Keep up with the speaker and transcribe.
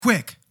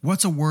Quick,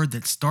 what's a word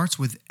that starts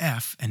with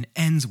F and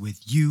ends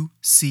with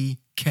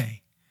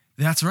U-C-K?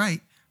 That's right,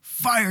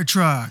 fire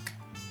truck.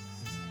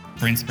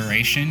 For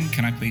inspiration,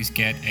 can I please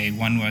get a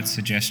one-word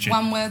suggestion?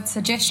 One-word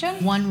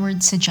suggestion.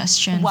 One-word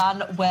suggestion.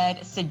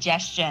 One-word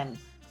suggestion.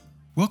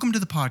 Welcome to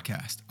the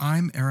podcast.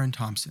 I'm Aaron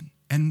Thompson,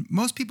 and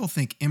most people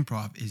think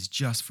improv is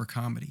just for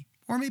comedy,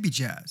 or maybe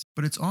jazz,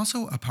 but it's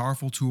also a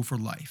powerful tool for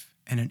life.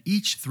 And in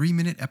each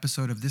 3-minute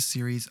episode of this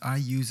series, I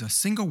use a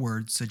single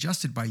word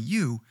suggested by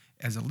you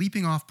as a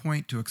leaping off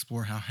point to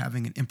explore how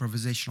having an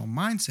improvisational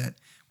mindset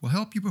will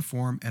help you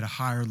perform at a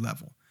higher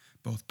level,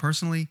 both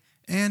personally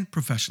and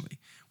professionally,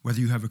 whether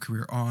you have a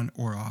career on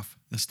or off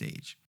the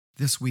stage.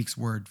 This week's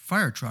word,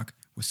 fire truck,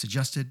 was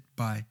suggested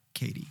by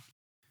Katie.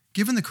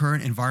 Given the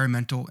current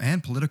environmental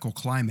and political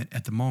climate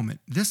at the moment,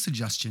 this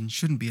suggestion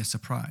shouldn't be a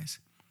surprise.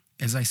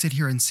 As I sit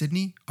here in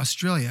Sydney,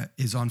 Australia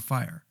is on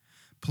fire.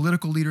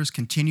 Political leaders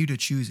continue to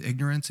choose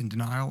ignorance and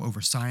denial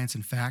over science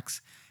and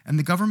facts, and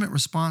the government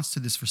response to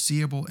this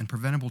foreseeable and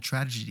preventable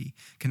tragedy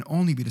can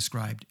only be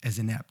described as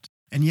inept.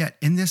 And yet,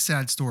 in this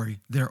sad story,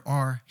 there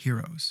are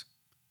heroes.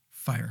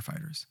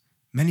 Firefighters.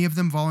 Many of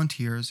them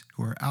volunteers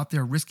who are out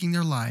there risking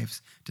their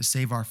lives to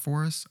save our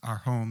forests, our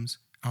homes,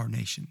 our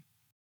nation.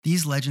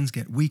 These legends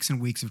get weeks and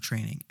weeks of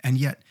training, and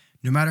yet,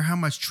 no matter how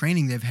much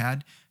training they've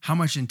had, how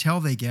much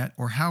intel they get,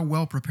 or how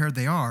well prepared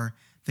they are,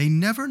 they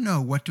never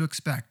know what to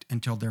expect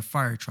until their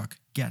fire truck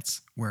gets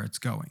where it's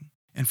going.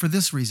 And for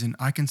this reason,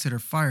 I consider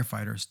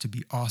firefighters to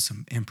be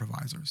awesome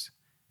improvisers.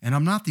 And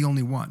I'm not the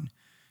only one.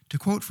 To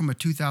quote from a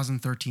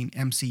 2013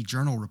 MC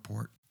Journal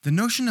report, the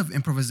notion of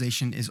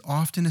improvisation is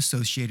often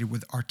associated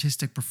with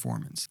artistic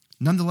performance.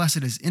 Nonetheless,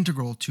 it is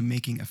integral to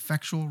making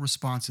effectual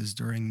responses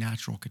during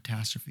natural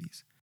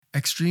catastrophes.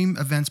 Extreme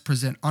events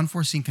present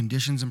unforeseen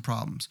conditions and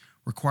problems,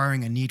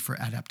 requiring a need for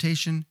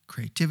adaptation,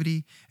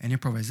 creativity, and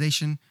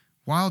improvisation,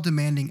 while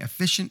demanding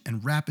efficient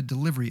and rapid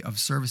delivery of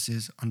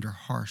services under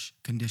harsh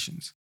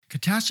conditions.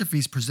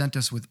 Catastrophes present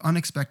us with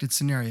unexpected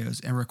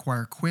scenarios and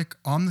require quick,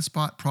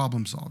 on-the-spot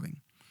problem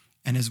solving.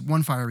 And as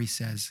one firey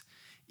says,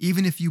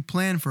 even if you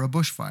plan for a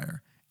bushfire,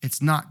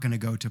 it's not going to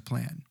go to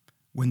plan.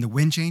 When the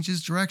wind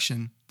changes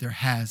direction, there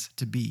has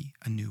to be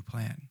a new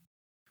plan.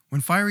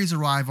 When fireys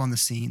arrive on the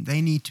scene,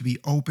 they need to be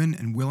open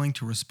and willing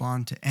to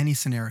respond to any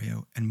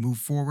scenario and move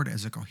forward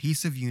as a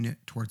cohesive unit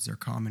towards their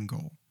common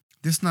goal.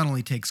 This not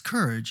only takes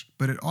courage,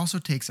 but it also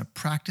takes a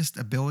practiced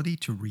ability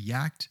to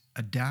react,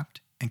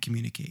 adapt, and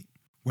communicate.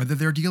 Whether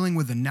they're dealing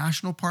with a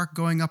national park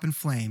going up in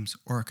flames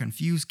or a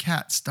confused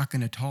cat stuck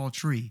in a tall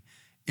tree,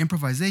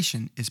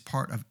 improvisation is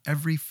part of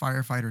every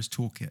firefighter's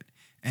toolkit,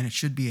 and it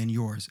should be in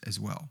yours as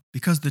well.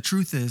 Because the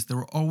truth is, there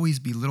will always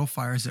be little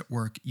fires at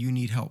work you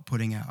need help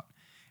putting out,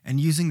 and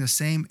using the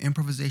same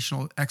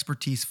improvisational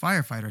expertise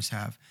firefighters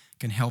have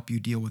can help you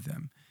deal with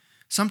them.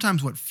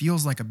 Sometimes what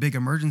feels like a big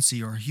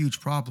emergency or a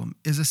huge problem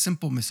is a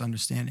simple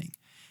misunderstanding.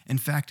 In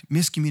fact,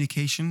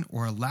 miscommunication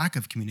or a lack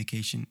of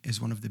communication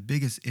is one of the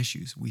biggest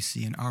issues we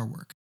see in our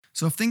work.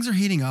 So if things are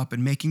heating up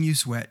and making you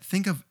sweat,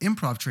 think of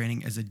improv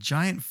training as a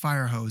giant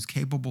fire hose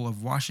capable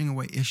of washing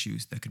away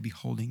issues that could be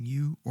holding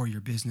you or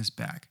your business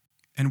back.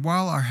 And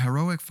while our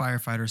heroic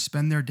firefighters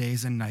spend their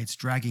days and nights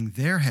dragging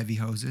their heavy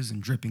hoses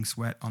and dripping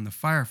sweat on the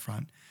fire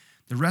front,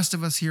 the rest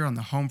of us here on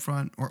the home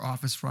front or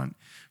office front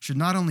should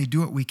not only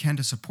do what we can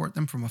to support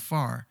them from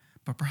afar,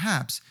 but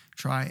perhaps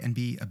try and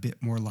be a bit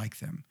more like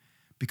them.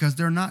 Because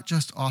they're not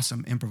just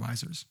awesome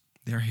improvisers,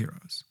 they're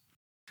heroes.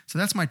 So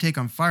that's my take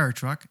on fire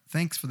truck.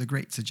 Thanks for the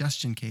great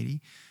suggestion,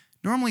 Katie.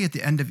 Normally at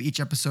the end of each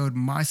episode,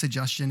 my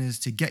suggestion is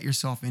to get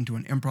yourself into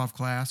an improv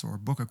class or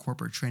book a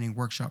corporate training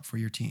workshop for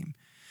your team.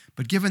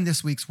 But given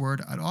this week's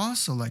word, I'd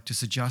also like to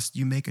suggest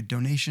you make a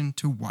donation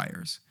to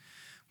Wires.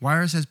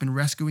 Wires has been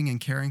rescuing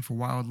and caring for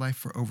wildlife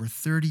for over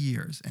 30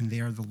 years, and they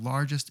are the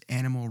largest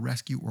animal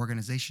rescue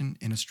organization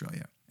in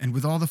Australia. And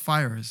with all the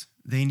fires,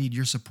 they need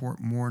your support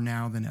more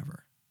now than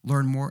ever.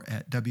 Learn more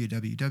at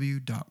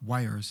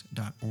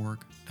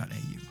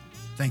www.wires.org.au.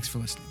 Thanks for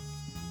listening.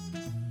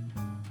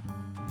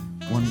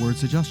 One Word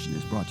Suggestion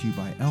is brought to you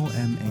by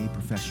LMA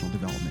Professional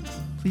Development.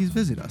 Please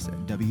visit us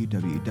at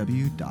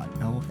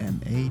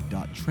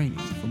www.lma.training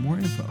for more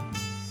info.